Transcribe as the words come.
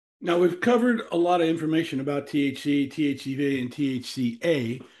Now, we've covered a lot of information about THC, THCV, and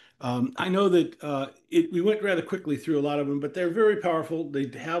THCA. I know that we went rather quickly through a lot of them, but they're very powerful.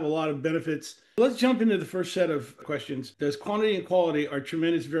 They have a lot of benefits. Let's jump into the first set of questions. Does quantity and quality are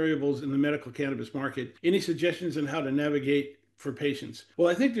tremendous variables in the medical cannabis market? Any suggestions on how to navigate for patients? Well,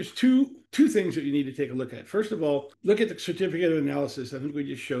 I think there's two things that you need to take a look at. First of all, look at the certificate of analysis. I think we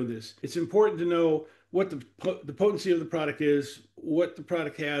just showed this. It's important to know what the potency of the product is, what the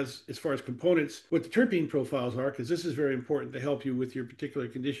product has as far as components, what the terpene profiles are, because this is very important to help you with your particular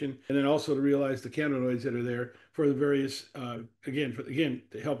condition, and then also to realize the cannabinoids that are there for the various, again,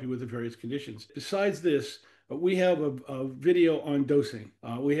 to help you with the various conditions. Besides this, we have a video on dosing.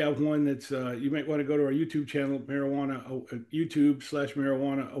 We have one that's, you might want to go to our YouTube channel,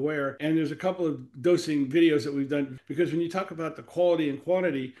 YouTube/marijuana aware. And there's a couple of dosing videos that we've done because when you talk about the quality and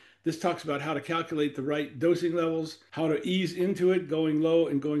quantity, this talks about how to calculate the right dosing levels, how to ease into it, going low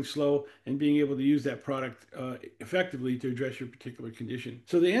and going slow, and being able to use that product effectively to address your particular condition.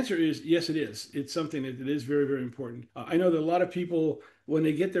 So the answer is yes, it is. It's something that is very, very important. I know that a lot of people, when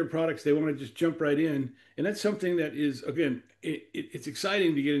they get their products, they want to just jump right in. And that's something that is, again, it's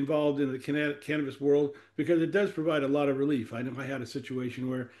exciting to get involved in the cannabis world because it does provide a lot of relief. I know I had a situation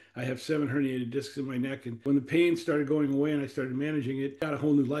where I have 7 herniated discs in my neck, and when the pain started going away and I started managing it, got a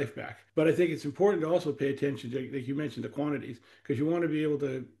whole new life back. But I think it's important to also pay attention to, like you mentioned, the quantities, because you want to be able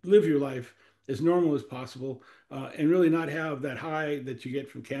to live your life as normal as possible and really not have that high that you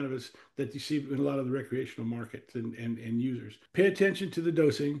get from cannabis that you see in a lot of the recreational markets and users. Pay attention to the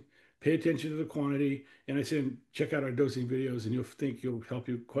dosing, pay attention to the quantity, and I say check out our dosing videos and you'll think you'll help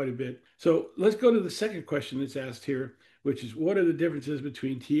you quite a bit. So let's go to the second question that's asked here, which is what are the differences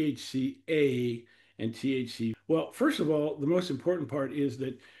between THCA and THC? Well, first of all, the most important part is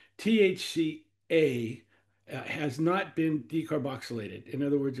that THCA has not been decarboxylated. In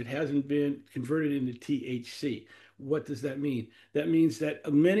other words, it hasn't been converted into THC. What does that mean? That means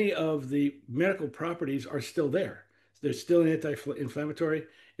that many of the medical properties are still there. They're still anti-inflammatory.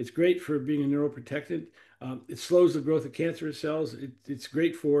 It's great for being a neuroprotectant. It slows the growth of cancerous cells. It's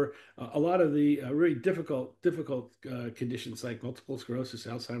great for a lot of the really difficult conditions like multiple sclerosis,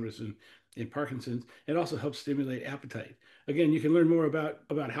 Alzheimer's, and Parkinson's. It also helps stimulate appetite. Again, you can learn more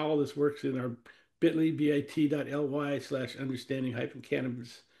about how all this works in our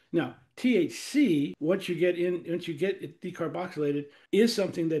bit.ly/understanding-cannabis. Now, THC, once you get it decarboxylated, is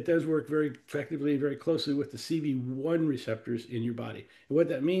something that does work very effectively and very closely with the CB1 receptors in your body. And what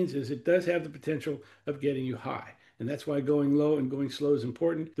that means is it does have the potential of getting you high. And that's why going low and going slow is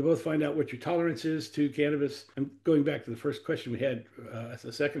important to both find out what your tolerance is to cannabis. I'm going back to the first question we had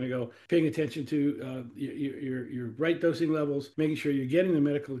a second ago, paying attention to your right dosing levels, making sure you're getting the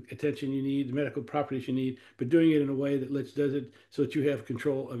medical attention you need, the medical properties you need, but doing it in a way that does it so that you have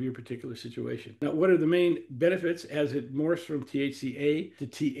control of your particular situation. Now, what are the main benefits as it morphs from THCA to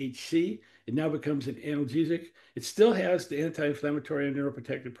THC? It now becomes an analgesic. It still has the anti-inflammatory and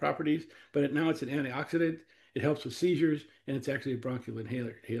neuroprotective properties, but now it's an antioxidant. It helps with seizures, and it's actually a bronchial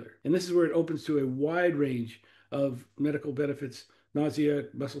inhaler. And this is where it opens to a wide range of medical benefits, nausea,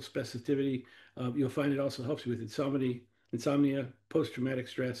 muscle spasticity. You'll find it also helps you with insomnia, post-traumatic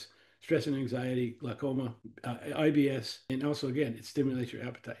stress, stress and anxiety, glaucoma, IBS, and also, again, it stimulates your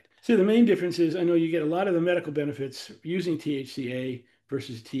appetite. So the main difference is I know you get a lot of the medical benefits using THCA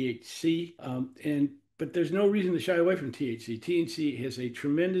versus THC, but there's no reason to shy away from THC. THC has a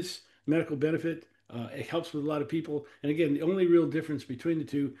tremendous medical benefit. It helps with a lot of people. And again, the only real difference between the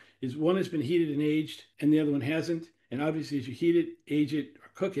two is one has been heated and aged and the other one hasn't. And obviously, as you heat it, age it, or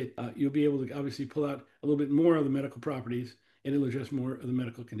cook it, you'll be able to obviously pull out a little bit more of the medical properties and it'll address more of the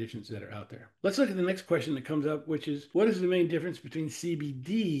medical conditions that are out there. Let's look at the next question that comes up, which is what is the main difference between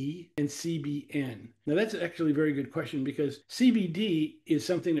CBD and CBN? Now, that's actually a very good question because CBD is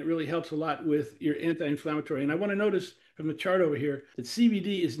something that really helps a lot with your anti-inflammatory. And I want to notice from the chart over here that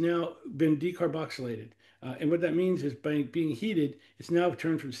CBD has now been decarboxylated. And what that means is by being heated, it's now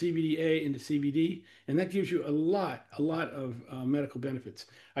turned from CBDA into CBD, and that gives you a lot of medical benefits.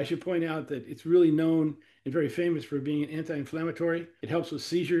 I should point out that it's really known and very famous for being an anti-inflammatory. It helps with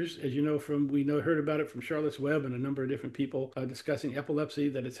seizures, as you know heard about it from Charlotte's Web and a number of different people discussing epilepsy,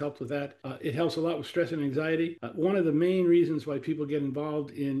 that it's helped with that. It helps a lot with stress and anxiety. One of the main reasons why people get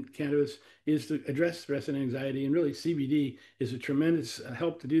involved in cannabis is to address stress and anxiety, and really CBD is a tremendous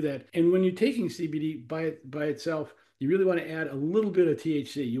help to do that. And when you're taking CBD by itself, you really want to add a little bit of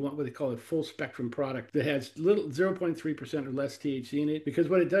THC. You want what they call a full spectrum product that has 0.3% or less THC in it, because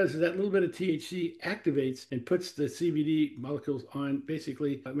what it does is that little bit of THC activates and puts the CBD molecules on,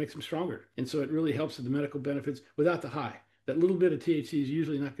 basically makes them stronger. And so it really helps with the medical benefits without the high. That little bit of THC is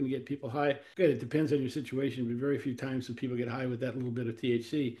usually not going to get people high. Good, it depends on your situation, but very few times do people get high with that little bit of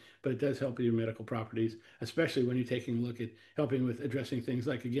THC, but it does help with your medical properties, especially when you're taking a look at helping with addressing things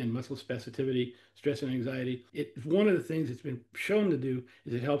like, again, muscle spasticity, stress and anxiety. One of the things it's been shown to do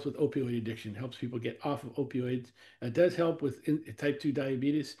is it helps with opioid addiction, helps people get off of opioids. It does help with type 2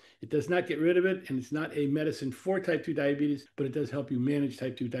 diabetes. It does not get rid of it, and it's not a medicine for type 2 diabetes, but it does help you manage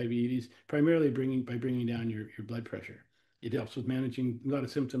type 2 diabetes, primarily by bringing down your blood pressure. It helps with managing a lot of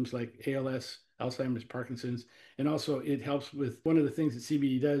symptoms like ALS, Alzheimer's, Parkinson's, and also it helps with one of the things that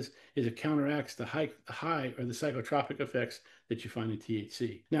CBD does is it counteracts the high or the psychotropic effects that you find in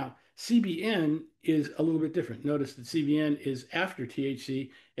THC. Now, CBN is a little bit different. Notice that CBN is after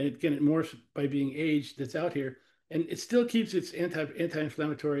THC, and it morphs by being aged that's out here, and it still keeps its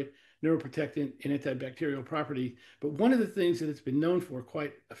anti-inflammatory, neuroprotectant, and antibacterial property. But one of the things that it's been known for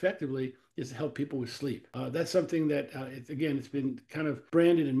quite effectively is to help people with sleep. That's something that, it's been kind of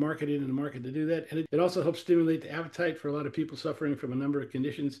branded and marketed in the market to do that. And it also helps stimulate the appetite for a lot of people suffering from a number of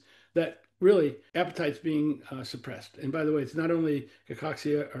conditions that really appetite's being suppressed. And by the way, it's not only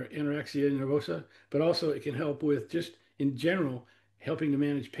cachexia or anorexia nervosa, but also it can help with just in general helping to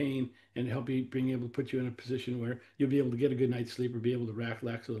manage pain and being able to put you in a position where you'll be able to get a good night's sleep or be able to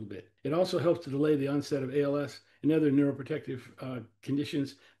relax a little bit. It also helps to delay the onset of ALS and other neuroprotective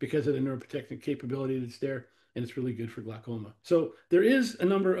conditions because of the neuroprotective capability that's there, and it's really good for glaucoma. So there is a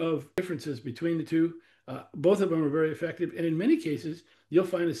number of differences between the two. Both of them are very effective, and in many cases, you'll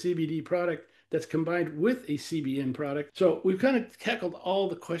find a CBD product that's combined with a CBN product. So we've kind of tackled all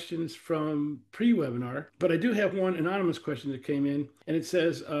the questions from pre-webinar, but I do have one anonymous question that came in, and it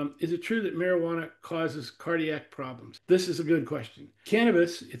says, is it true that marijuana causes cardiac problems? This is a good question.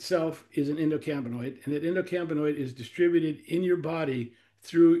 Cannabis itself is an endocannabinoid, and that endocannabinoid is distributed in your body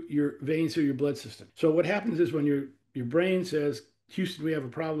through your veins, through your blood system. So what happens is when your brain says, Houston, we have a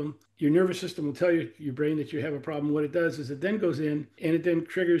problem. Your nervous system will tell your brain that you have a problem. What it does is it then goes in and it then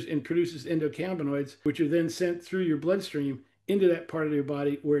triggers and produces endocannabinoids, which are then sent through your bloodstream into that part of your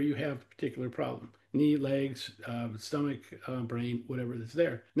body where you have a particular problem. Knee, legs, stomach, brain, whatever that's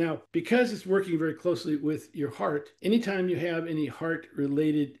there. Now, because it's working very closely with your heart, anytime you have any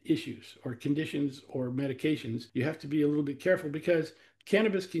heart-related issues or conditions or medications, you have to be a little bit careful because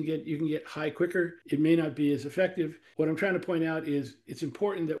cannabis you can get high quicker. It may not be as effective. What I'm trying to point out is it's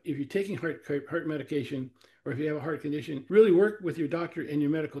important that if you're taking heart medication or if you have a heart condition, really work with your doctor and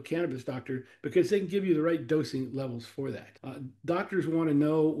your medical cannabis doctor because they can give you the right dosing levels for that. Doctors want to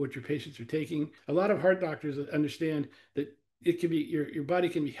know what your patients are taking. A lot of heart doctors understand that it can be your body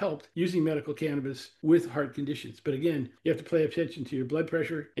can be helped using medical cannabis with heart conditions. But again, you have to pay attention to your blood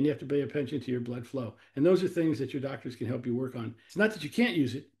pressure and you have to pay attention to your blood flow. And those are things that your doctors can help you work on. It's not that you can't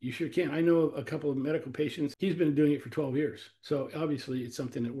use it. You sure can. I know a couple of medical patients. He's been doing it for 12 years. So obviously it's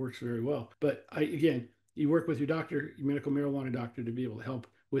something that works very well. But again, you work with your doctor, your medical marijuana doctor to be able to help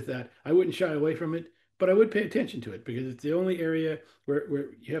with that. I wouldn't shy away from it, but I would pay attention to it because it's the only area where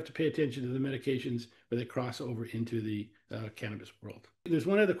you have to pay attention to the medications where they cross over into the cannabis world. There's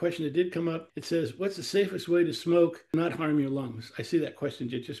one other question that did come up. It says, what's the safest way to smoke and not harm your lungs? I see that question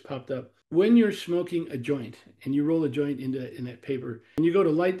that just popped up. When you're smoking a joint and you roll a joint in that paper and you go to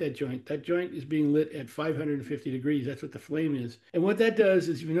light that joint is being lit at 550 degrees. That's what the flame is. And what that does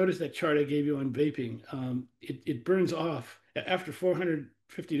is, if you notice that chart I gave you on vaping, it burns off after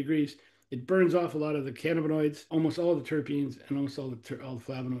 450 degrees. It burns off a lot of the cannabinoids, almost all the terpenes, and almost all the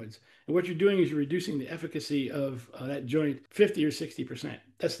flavonoids. And what you're doing is you're reducing the efficacy of that joint 50 or 60%.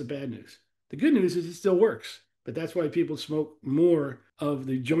 That's the bad news. The good news is it still works, but that's why people smoke more of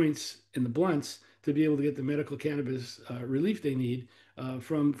the joints and the blunts to be able to get the medical cannabis relief they need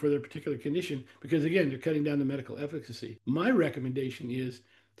for their particular condition, because again, they're cutting down the medical efficacy. My recommendation is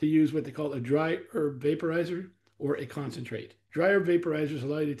to use what they call a dry herb vaporizer or a concentrate. Dry herb vaporizers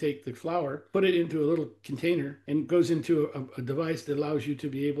allow you to take the flower, put it into a little container, and it goes into a device that allows you to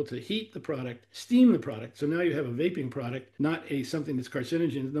be able to heat the product, steam the product. So now you have a vaping product, not something that's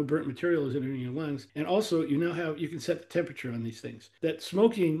carcinogen. No burnt material is entering your lungs. And also you can set the temperature on these things. That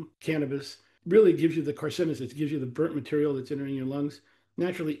smoking cannabis really gives you the carcinogens. It gives you the burnt material that's entering your lungs.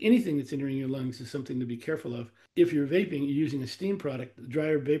 Naturally, anything that's entering your lungs is something to be careful of. If you're vaping, you're using a steam product, dry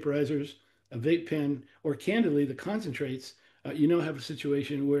herb vaporizers, a vape pen, or candidly, the concentrates, you now have a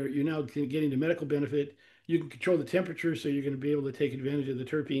situation where you're now getting the medical benefit. You can control the temperature, so you're going to be able to take advantage of the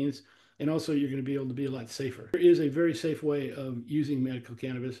terpenes, and also you're going to be able to be a lot safer. There is a very safe way of using medical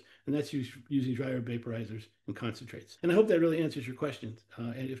cannabis, and that's using dry herb vaporizers and concentrates. And I hope that really answers your questions.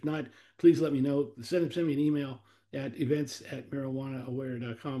 And if not, please let me know. Send me an email, at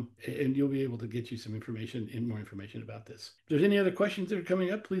events@marijuanaaware.com, and you'll be able to get you some information and more information about this. If there's any other questions that are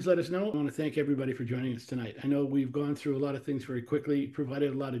coming up, please let us know. I want to thank everybody for joining us tonight. I know we've gone through a lot of things very quickly,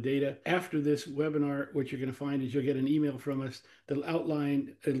 provided a lot of data. After this webinar, what you're going to find is you'll get an email from us that'll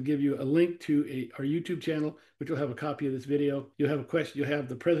outline, it'll give you a link to our YouTube channel, which will have a copy of this video. You'll have a question, you'll have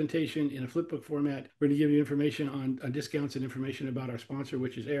the presentation in a flipbook format. We're going to give you information on discounts and information about our sponsor,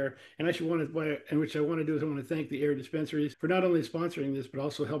 which is Air. And I want to do is I want to thank the Air dispensaries for not only sponsoring this, but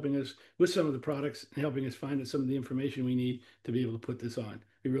also helping us with some of the products and helping us find some of the information we need to be able to put this on.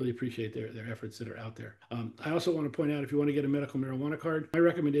 We really appreciate their efforts that are out there. I also want to point out, if you want to get a medical marijuana card, my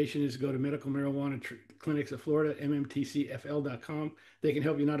recommendation is to go to Medical Marijuana Clinics of Florida, mmtcfl.com. They can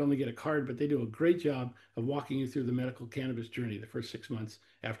help you not only get a card, but they do a great job of walking you through the medical cannabis journey the first 6 months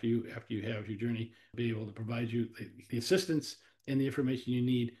after you have your journey, be able to provide you the assistance and the information you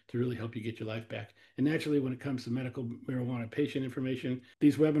need to really help you get your life back. And naturally, when it comes to medical marijuana patient information,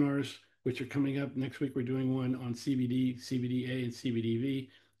 these webinars, which are coming up next week, we're doing one on CBD, CBDA, and CBDV.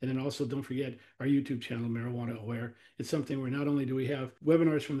 And then also don't forget our YouTube channel, Marijuana Aware. It's something where not only do we have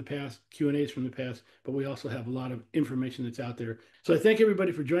webinars from the past, Q&As from the past, but we also have a lot of information that's out there. So I thank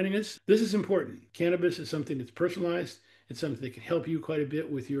everybody for joining us. This is important. Cannabis is something that's personalized. It's something that can help you quite a bit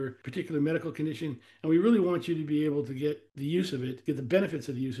with your particular medical condition. And we really want you to be able to get the use of it, get the benefits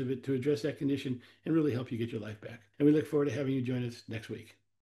of the use of it to address that condition and really help you get your life back. And we look forward to having you join us next week.